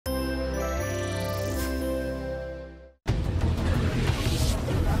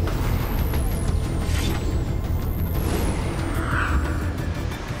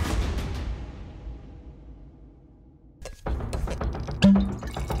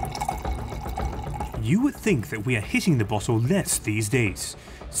You would think that we are hitting the bottle less these days,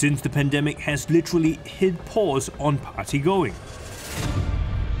 since the pandemic has literally hit pause on party going.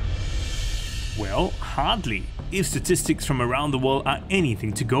 Well, hardly, if statistics from around the world are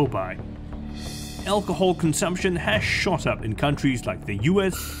anything to go by. Alcohol consumption has shot up in countries like the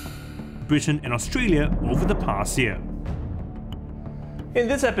US, Britain and Australia over the past year. In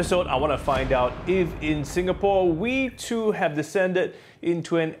this episode, I want to find out if in Singapore we too have descended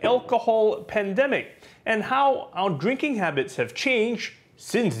into an alcohol pandemic and how our drinking habits have changed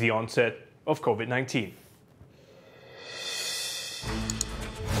since the onset of COVID-19.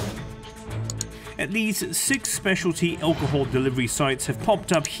 At least 6 specialty alcohol delivery sites have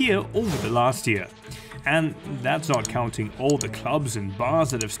popped up here over the last year. And that's not counting all the clubs and bars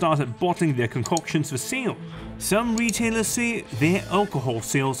that have started bottling their concoctions for sale. Some retailers say their alcohol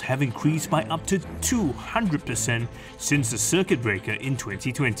sales have increased by up to 200% since the circuit breaker in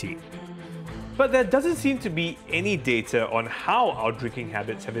 2020. But there doesn't seem to be any data on how our drinking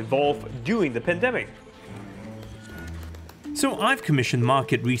habits have evolved during the pandemic. So I've commissioned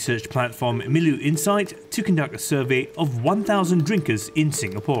market research platform CNA INSIDER to conduct a survey of 1,000 drinkers in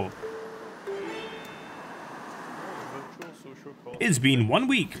Singapore. It's been 1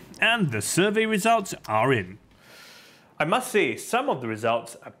 week and the survey results are in. I must say, some of the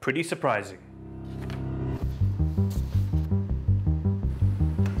results are pretty surprising.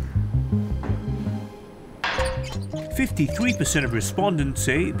 "53% of respondents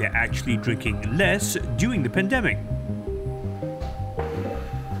say they're actually drinking less during the pandemic.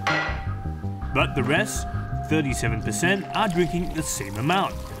 But the rest, 37%, are drinking the same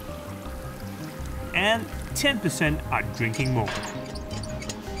amount. And 10% are drinking more.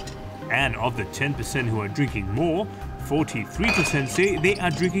 And of the 10% who are drinking more, 43% say they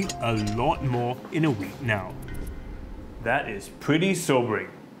are drinking a lot more in a week now. That is pretty sobering.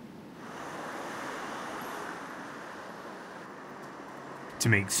 To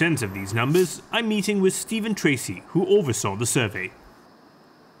make sense of these numbers, I'm meeting with Steven Chia, who oversaw the survey.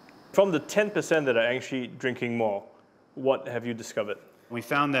 From the 10% that are actually drinking more, what have you discovered? We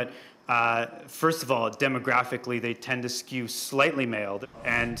found that, first of all, demographically, they tend to skew slightly male,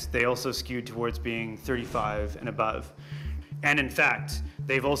 and they also skew towards being 35 and above. And in fact,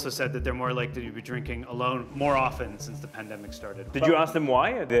 they've also said that they're more likely to be drinking alone more often since the pandemic started. Did you ask them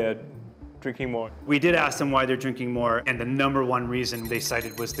why they're drinking more? We did ask them why they're drinking more, and the number one reason they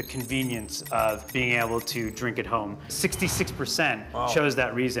cited was the convenience of being able to drink at home. 66% chose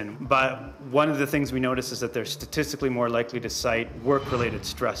that reason, but one of the things we noticed is that they're statistically more likely to cite work-related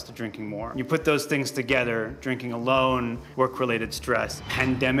stress to drinking more. You put those things together, drinking alone, work-related stress,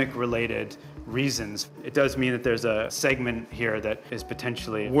 pandemic-related reasons, it does mean that there's a segment here that is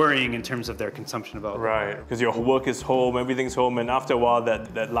potentially worrying in terms of their consumption of alcohol. Right, because your work is home, everything's home, and after a while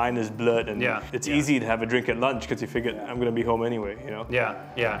that line is blurred, and it's easy to have a drink at lunch because you figured, I'm going to be home anyway, you know?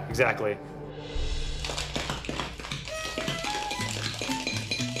 Yeah, exactly.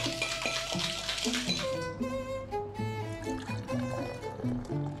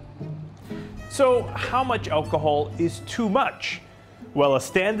 So, how much alcohol is too much? Well, a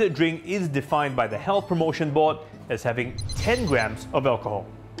standard drink is defined by the Health Promotion Board as having 10 grams of alcohol.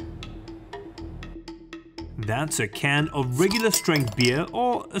 That's a can of regular strength beer,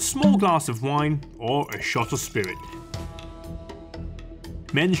 or a small glass of wine, or a shot of spirit.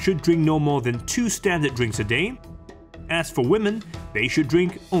 Men should drink no more than 2 standard drinks a day. As for women, they should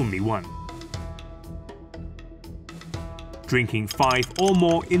drink only 1. Drinking 5 or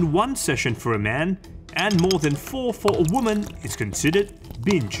more in one session for a man and more than 4 for a woman is considered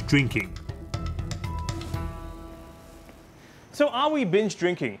binge drinking. So are we binge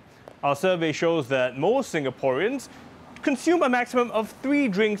drinking? Our survey shows that most Singaporeans consume a maximum of 3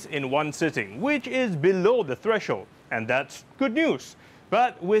 drinks in one sitting, which is below the threshold, and that's good news.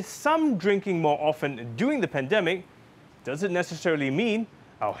 But with some drinking more often during the pandemic, does it necessarily mean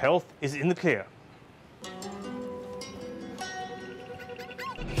our health is in the clear?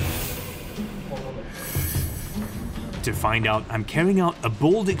 To find out, I'm carrying out a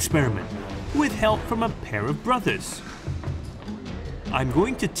bold experiment with help from a pair of brothers. I'm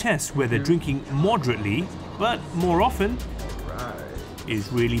going to test whether drinking moderately, but more often,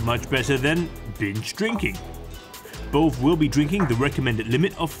 is really much better than binge drinking. Both will be drinking the recommended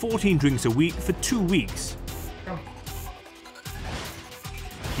limit of 14 drinks a week for 2 weeks.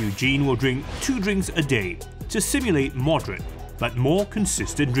 Eugene will drink 2 drinks a day to simulate moderate, but more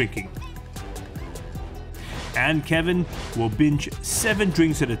consistent drinking. And Kevin will binge 7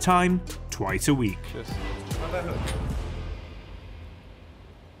 drinks at a time, twice a week.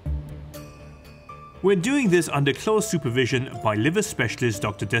 We're doing this under close supervision by liver specialist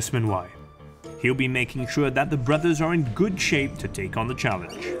Dr. Desmond Y. He'll be making sure that the brothers are in good shape to take on the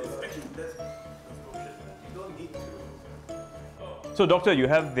challenge. So doctor, you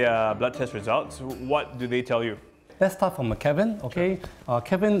have their blood test results. What do they tell you? Let's start from Kevin, okay?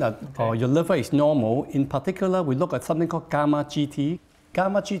 Kevin, your liver is normal. In particular, we look at something called gamma GT.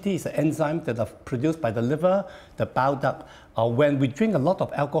 Gamma GT is an enzyme that is produced by the liver, the bile duct. When we drink a lot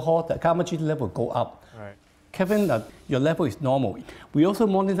of alcohol, the gamma GT level will go up. Right. Kevin, your level is normal. We also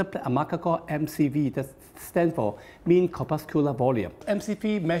monitor a marker called MCV, that stands for mean corpuscular volume.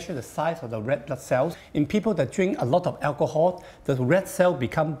 MCV measures the size of the red blood cells. In people that drink a lot of alcohol, the red cell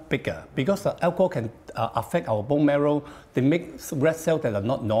become bigger because the alcohol can affect our bone marrow. They make red cells that are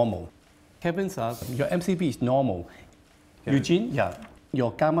not normal. Kevin, your MCV is normal. Kevin. Eugene, yeah,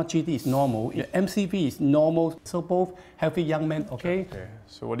 your gamma GT is normal. Your MCV is normal. So both healthy young men, okay?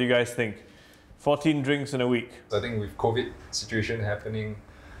 So what do you guys think? 14 drinks in a week. I think with COVID situation happening,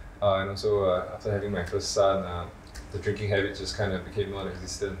 and also after having my first son, the drinking habit just kind of became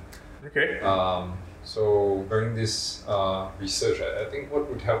non-existent. Okay. So during this research, I think what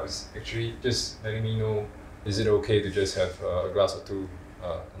would help is actually just letting me know, is it okay to just have a glass or two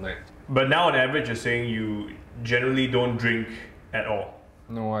a night? But now on average, you're saying you generally don't drink at all?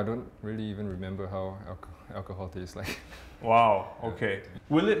 No, I don't really even remember how alcohol tastes like. Wow, okay.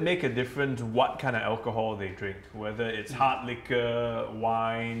 Will it make a difference what kind of alcohol they drink? Whether it's hard liquor,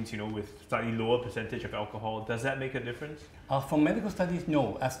 wines, with slightly lower percentage of alcohol, does that make a difference? From medical studies,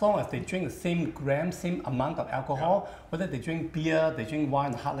 no. As long as they drink the same gram, same amount of alcohol, whether they drink beer, they drink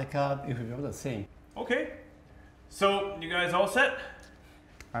wine, hard liquor, it will be the same. Okay. So, you guys all set?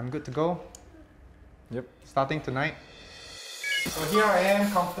 I'm good to go. Yep. Starting tonight. So here I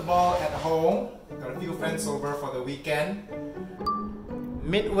am, comfortable at home. Got a few friends over for the weekend.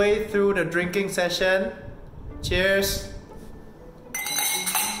 Midway through the drinking session. Cheers.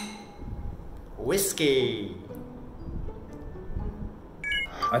 Whiskey.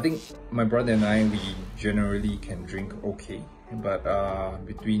 I think my brother and I, we generally can drink okay, but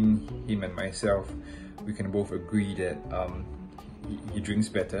between him and myself, we can both agree that he drinks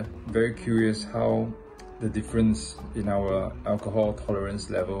better. Very curious how the difference in our alcohol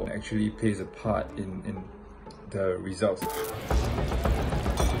tolerance level actually plays a part in the results.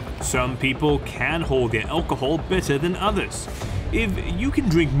 Some people can hold their alcohol better than others. If you can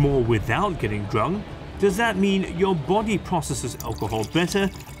drink more without getting drunk, does that mean your body processes alcohol better,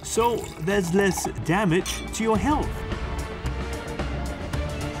 so there's less damage to your health?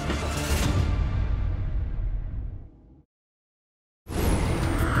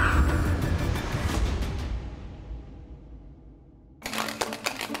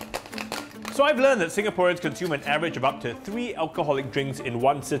 So I've learned that Singaporeans consume an average of up to 3 alcoholic drinks in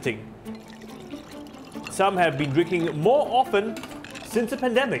one sitting. Some have been drinking more often since the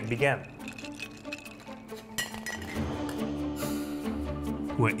pandemic began.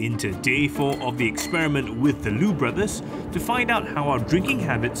 We're into day 4 of the experiment with the Liu brothers to find out how our drinking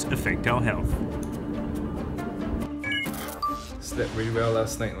habits affect our health. Slept really well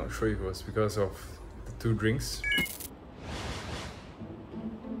last night, not sure if it was because of the 2 drinks.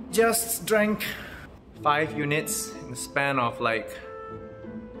 Just drank 5 units in the span of like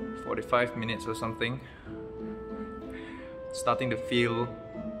 45 minutes or something. Starting to feel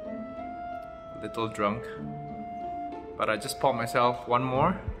a little drunk, but I just poured myself one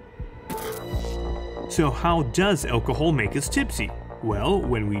more. So how does alcohol make us tipsy? Well,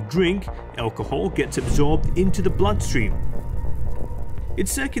 when we drink, alcohol gets absorbed into the bloodstream. It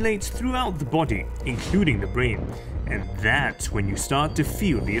circulates throughout the body, including the brain, and that's when you start to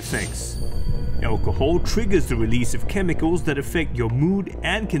feel the effects. Alcohol triggers the release of chemicals that affect your mood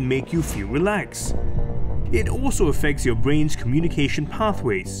and can make you feel relaxed. It also affects your brain's communication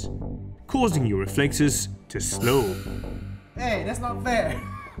pathways, causing your reflexes to slow. Hey, that's not fair.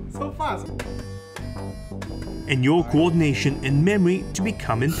 So fast. And your coordination and memory to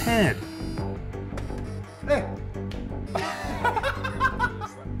become impaired. Hey.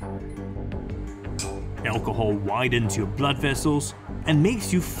 Alcohol widens your blood vessels and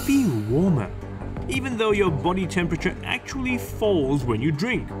makes you feel warmer, even though your body temperature actually falls when you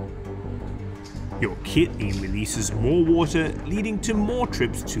drink. Your kidney releases more water, leading to more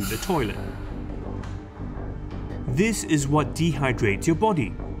trips to the toilet. This is what dehydrates your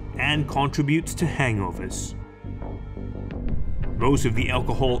body and contributes to hangovers. Most of the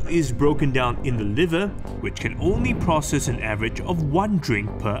alcohol is broken down in the liver, which can only process an average of 1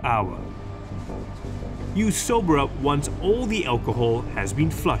 drink per hour. You sober up once all the alcohol has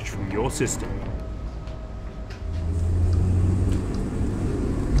been flushed from your system.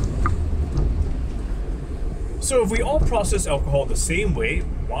 So if we all process alcohol the same way,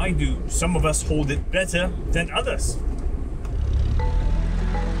 why do some of us hold it better than others?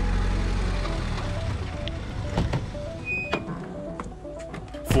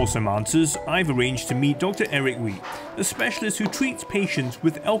 For some answers, I've arranged to meet Dr. Eric Wee, the specialist who treats patients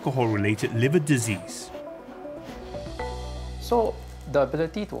with alcohol-related liver disease. So the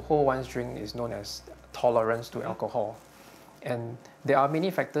ability to hold one's drink is known as tolerance to alcohol. And there are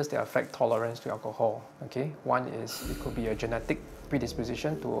many factors that affect tolerance to alcohol. Okay, one is it could be a genetic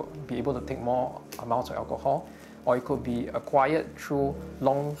predisposition to be able to take more amounts of alcohol, or it could be acquired through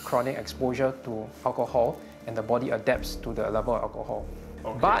long chronic exposure to alcohol and the body adapts to the level of alcohol.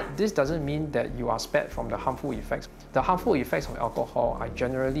 Okay. But this doesn't mean that you are spared from the harmful effects. The harmful effects of alcohol are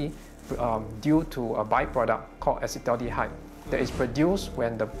generally due to a byproduct called acetaldehyde that is produced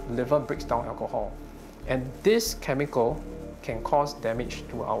when the liver breaks down alcohol. And this chemical can cause damage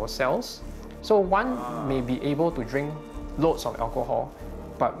to our cells. So one may be able to drink loads of alcohol,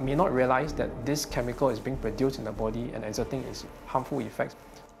 but may not realize that this chemical is being produced in the body and exerting its harmful effects.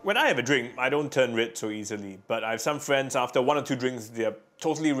 When I have a drink, I don't turn red so easily, but I have some friends, after 1 or 2 drinks, they're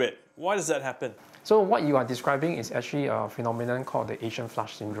totally red. Why does that happen? So what you are describing is actually a phenomenon called the Asian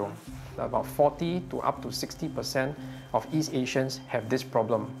flush syndrome. About 40 to up to 60% of East Asians have this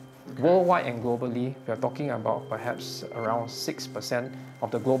problem. Worldwide and globally, we are talking about perhaps around 6%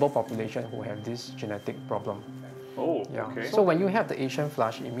 of the global population who have this genetic problem. Oh, yeah. okay. So when you have the Asian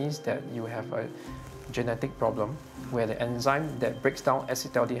flush, it means that you have a genetic problem where the enzyme that breaks down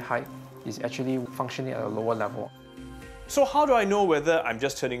acetaldehyde is actually functioning at a lower level. So how do I know whether I'm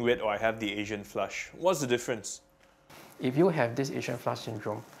just turning red or I have the Asian flush? What's the difference? If you have this Asian flush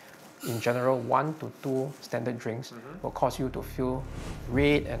syndrome, in general, 1 to 2 standard drinks will cause you to feel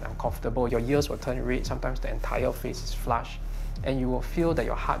red and uncomfortable. Your ears will turn red, sometimes the entire face is flushed, and you will feel that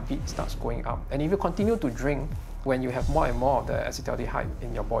your heartbeat starts going up. And if you continue to drink, when you have more and more of the acetaldehyde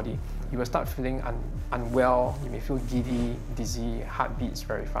in your body, you will start feeling unwell, you may feel giddy, dizzy, heartbeats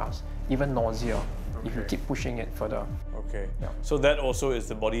very fast, even nausea if you keep pushing it further. Okay, Yeah. so that also is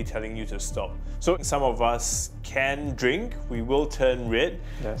the body telling you to stop. So some of us can drink, we will turn red,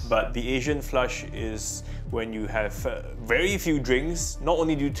 Yes. but the Asian flush is when you have very few drinks, not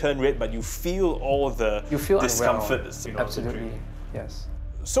only do you turn red, but you feel all the discomfort. Unwell. Absolutely, yes.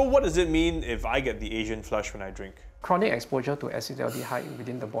 So what does it mean if I get the Asian flush when I drink? Chronic exposure to acetaldehyde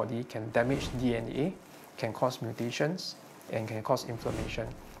within the body can damage DNA, can cause mutations, and can cause inflammation.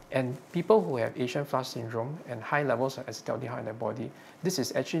 And people who have Asian flush syndrome and high levels of acetaldehyde in their body, this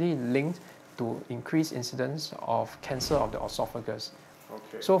is actually linked to increased incidence of cancer of the esophagus.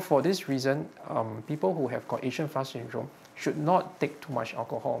 Okay. So for this reason, people who have got Asian flush syndrome should not take too much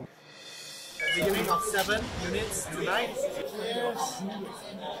alcohol. Beginning of 7 units tonight.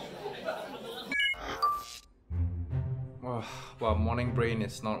 Well, morning brain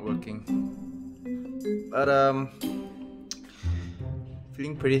is not working. But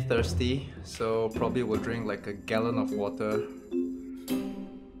feeling pretty thirsty, so probably will drink like a gallon of water,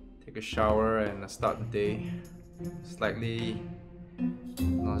 take a shower and start the day. Slightly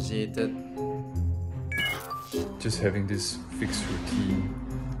nauseated. Just having this fixed routine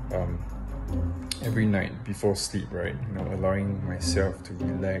every night before sleep, right? Allowing myself to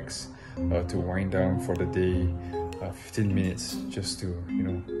relax, to wind down for the day, 15 minutes just to,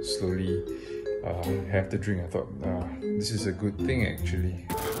 slowly have the drink. I thought this is a good thing actually.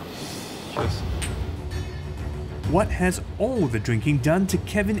 Cheers. What has all the drinking done to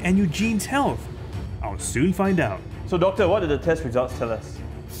Kevin and Eugene's health? I'll soon find out. So doctor, what did the test results tell us?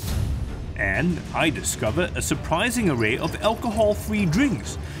 And I discover a surprising array of alcohol-free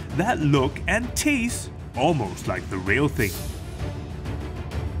drinks that look and taste almost like the real thing.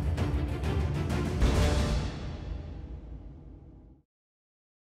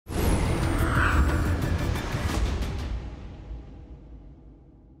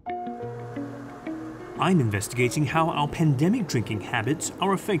 I'm investigating how our pandemic drinking habits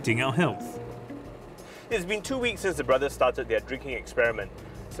are affecting our health. It's been 2 weeks since the brothers started their drinking experiment,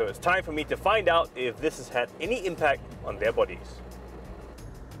 so it's time for me to find out if this has had any impact on their bodies.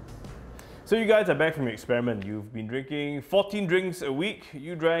 So you guys are back from your experiment. You've been drinking 14 drinks a week.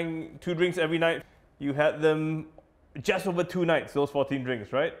 You drank 2 drinks every night. You had them just over 2 nights, those 14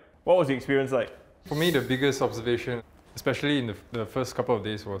 drinks, right? What was the experience like? For me, the biggest observation, especially in the first couple of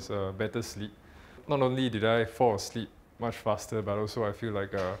days, was better sleep. Not only did I fall asleep much faster, but also I feel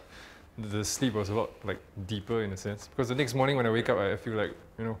like the sleep was a lot deeper in a sense. Because the next morning when I wake up, I feel like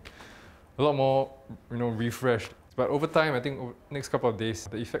a lot more refreshed. But over time, I think over the next couple of days,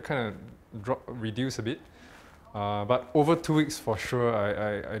 the effect kind of reduced a bit. But over 2 weeks for sure,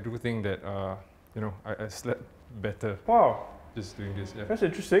 I do think that I slept better. Wow, Just doing this, yeah. that's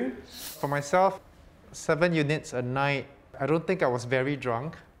interesting. For myself, 7 units a night. I don't think I was very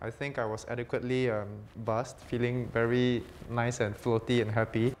drunk. I think I was adequately buzzed, feeling very nice and floaty and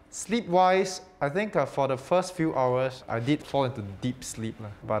happy. Sleep-wise, I think for the first few hours, I did fall into deep sleep.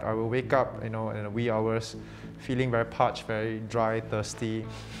 But I will wake up, in the wee hours, feeling very parched, very dry, thirsty.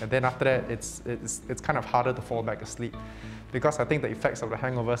 And then after that, it's kind of harder to fall back asleep because I think the effects of the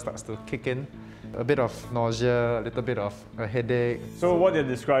hangover starts to kick in. A bit of nausea, a little bit of a headache. So what you're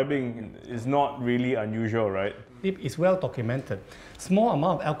describing is not really unusual, right? Sleep is well documented. Small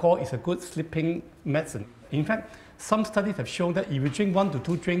amount of alcohol is a good sleeping medicine. In fact, some studies have shown that if you drink 1 to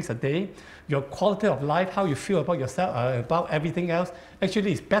 2 drinks a day, your quality of life, how you feel about yourself, about everything else,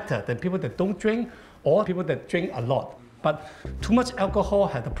 actually is better than people that don't drink or people that drink a lot. But too much alcohol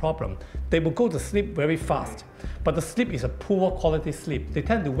had a problem. They will go to sleep very fast, but the sleep is a poor quality sleep. They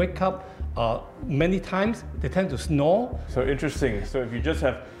tend to wake up many times, they tend to snore. So interesting. So if you just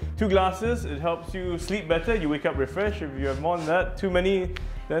have 2 glasses, it helps you sleep better, you wake up refreshed. If you have more than that, too many,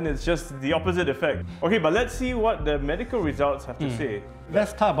 then it's just the opposite effect. Okay, but let's see what the medical results have to say.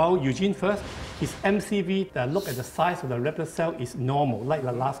 Let's talk about Eugene first. His MCV, the look at the size of the red blood cell, is normal, like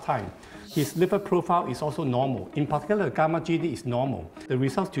the last time. His liver profile is also normal. In particular, the gamma GD is normal. The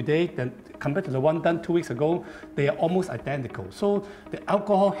results today, compared to the one done 2 weeks ago, they are almost identical. So the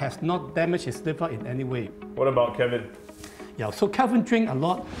alcohol has not damaged his liver in any way. What about Kevin? Yeah, so Kevin drank a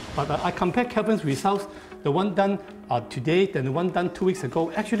lot, but I compared Kevin's results, the one done today and the one done 2 weeks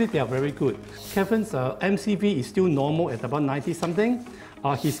ago. Actually, they are very good. Kevin's MCV is still normal at about 90 something.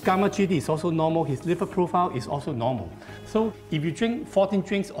 His gamma GD is also normal, his liver profile is also normal. So if you drink 14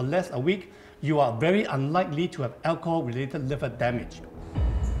 drinks or less a week, you are very unlikely to have alcohol-related liver damage.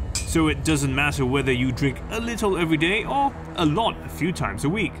 So it doesn't matter whether you drink a little every day or a lot a few times a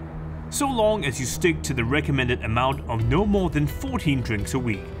week, so long as you stick to the recommended amount of no more than 14 drinks a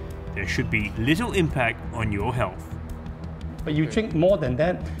week. There should be little impact on your health. But you drink more than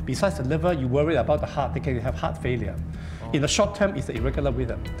that, besides the liver, you worry about the heart. They can have heart failure. In the short term, it's the irregular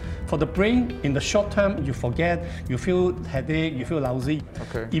rhythm. For the brain, in the short term, you forget, you feel headache, you feel lousy.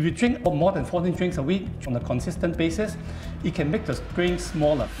 Okay. If you drink more than 14 drinks a week on a consistent basis, it can make the brain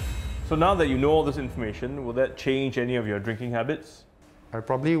smaller. So now that you know all this information, will that change any of your drinking habits? I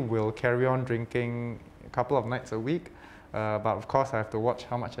probably will carry on drinking a couple of nights a week. But of course, I have to watch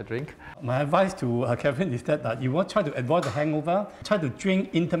how much I drink. My advice to Kevin is that you want to try to avoid the hangover. Try to drink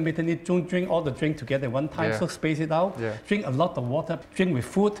intermittently. Don't drink all the drink together at one time, so space it out. Yeah. Drink a lot of water. Drink with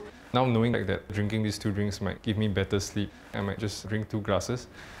food. Now knowing like that drinking these 2 drinks might give me better sleep, I might just drink 2 glasses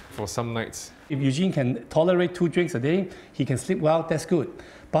for some nights. If Eugene can tolerate 2 drinks a day, he can sleep well, that's good.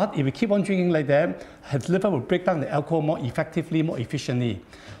 But if you keep on drinking like that, his liver will break down the alcohol more effectively, more efficiently.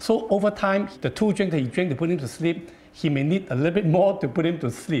 So over time, the 2 drinks that he drank to put him to sleep, he may need a little bit more to put him to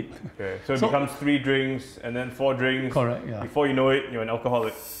sleep. Okay, so it becomes 3 drinks and then 4 drinks. Correct, yeah. Before you know it, you're an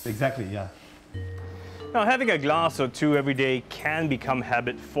alcoholic. Exactly, yeah. Now, having a glass or 2 every day can become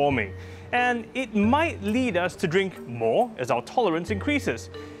habit forming, and it might lead us to drink more as our tolerance increases.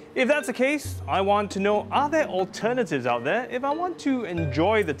 If that's the case, I want to know, are there alternatives out there if I want to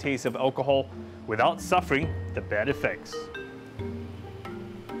enjoy the taste of alcohol without suffering the bad effects?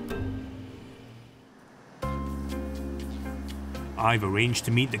 I've arranged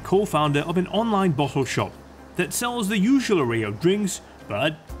to meet the co-founder of an online bottle shop that sells the usual array of drinks,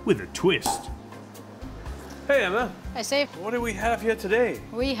 but with a twist. Hey Emma, Hey Steve, what do we have here today?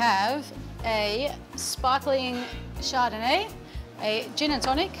 we have a sparkling Chardonnay, a gin and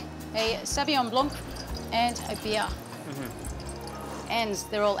tonic, a Sauvignon Blanc, and a beer. And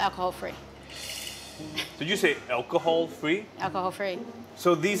they're all alcohol-free. Did you say alcohol-free? Alcohol-free.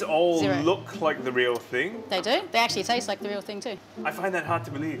 So these all 0. look like the real thing? They do. They actually taste like the real thing too. I find that hard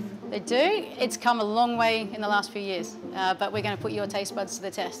to believe. They do. It's come a long way in the last few years, but we're going to put your taste buds to the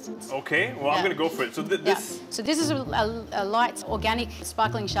test. Okay, well, I'm Yeah. going to go for it. So this... So this is a light, organic,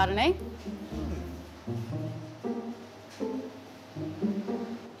 sparkling Chardonnay.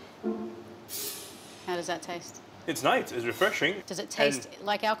 How does that taste? It's nice, it's refreshing. Does it taste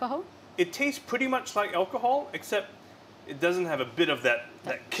like alcohol? It tastes pretty much like alcohol, except it doesn't have a bit of that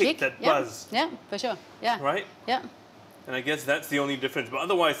kick, that buzz. Yeah, for sure. Yeah. Right? Yeah. And I guess that's the only difference. But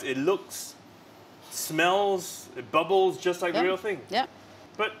otherwise, it looks, smells, it bubbles just like the real thing. Yeah.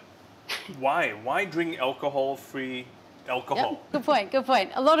 But why? Why drink alcohol-free alcohol? Yep. Good point, good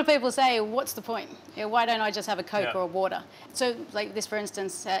point. A lot of people say, what's the point? Why don't I just have a Coke or a water? So like this, for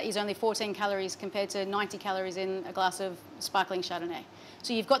instance, is only 14 calories compared to 90 calories in a glass of sparkling Chardonnay.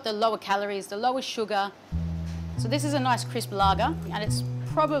 So you've got the lower calories, the lower sugar. So this is a nice crisp lager, and it's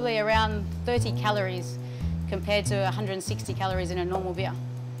probably around 30 calories compared to 160 calories in a normal beer.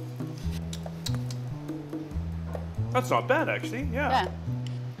 That's not bad, actually. Yeah.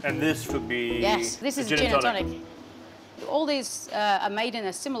 And this would be Yes, this is gin and tonic. All these are made in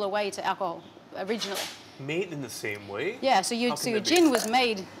a similar way to alcohol originally. Made in the same way? Yeah, so your gin was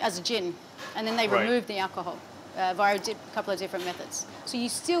made as a gin, and then they Right. removed the alcohol via a couple of different methods. So you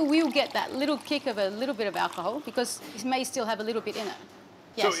still will get that little kick of a little bit of alcohol because it may still have a little bit in it.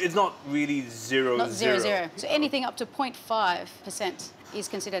 Yes. So it's not really zero, Not zero. So anything up to 0.5% is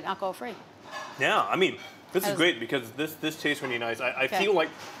considered alcohol-free. Yeah, I mean, this is great because this tastes really nice. I feel like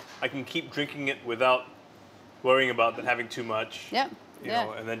I can keep drinking it without worrying about having too much. Yep. You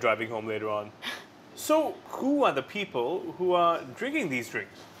know, and then driving home later on. So who are the people who are drinking these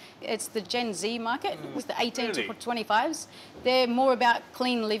drinks? It's the Gen Z market, it's the 18 Really? to 25s. They're more about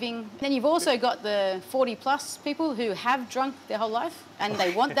clean living. Then you've also got the 40-plus people who have drunk their whole life and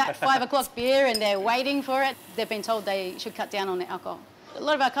they want that 5 o'clock beer and they're waiting for it. They've been told they should cut down on their alcohol. A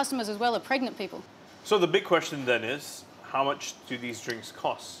lot of our customers as well are pregnant people. So the big question then is, how much do these drinks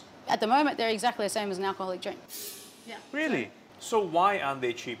cost? At the moment, they're exactly the same as an alcoholic drink. Yeah. Really? So why aren't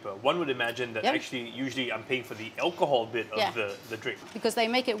they cheaper? One would imagine that actually usually I'm paying for the alcohol bit of the drink. Because they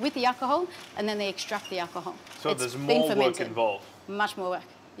make it with the alcohol and then they extract the alcohol. So there's more work involved. Much more work,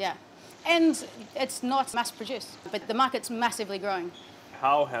 yeah. And it's not mass produced, but the market's massively growing.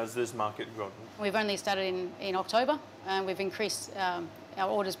 How has this market grown? We've only started in October and we've increased our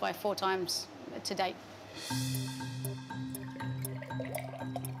orders by 4 times to date.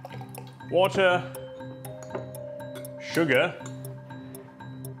 Water, sugar,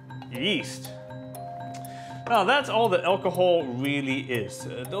 yeast. Now that's all that alcohol really is,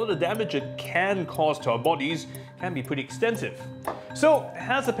 though the damage it can cause to our bodies can be pretty extensive. So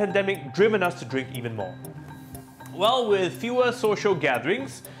has the pandemic driven us to drink even more? Well, with fewer social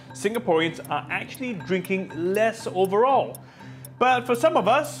gatherings, Singaporeans are actually drinking less overall. But for some of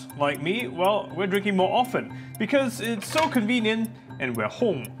us, like me, well, we're drinking more often because it's so convenient and we're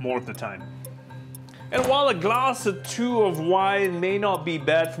home more of the time. And while a glass or 2 of wine may not be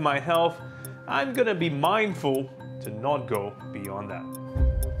bad for my health, I'm gonna be mindful to not go beyond that.